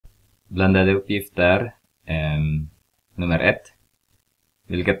Blandade uppgifter. Nummer 1.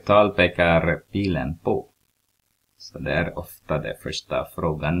 Vilket tal pekar pilen på? Så det är ofta den första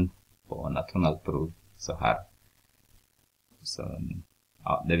frågan på nationalprov. Så här. Så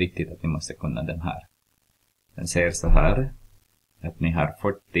ja, det är viktigt att ni måste kunna den här. Den säger så här. Att ni har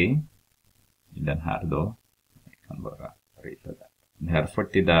 40 i den här då. Jag kan bara rita där. Ni har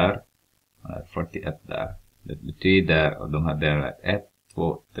 40 där. Och 41 där. Det betyder, och de har delat 1,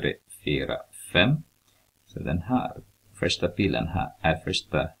 2, 3, 4, 5. Så den här första pilen här är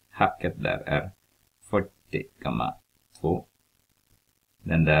första hacket där är 40,2.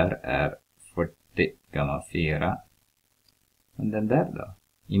 Den där är 40,4. Och den där då?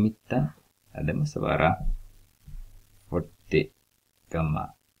 I mitten? Ja, det måste vara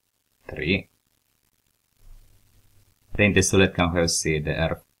 40,3. Det är inte så lätt kanske att se. Det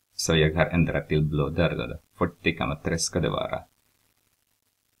är så jag har ändrat till blå där då. 40,3 ska det vara.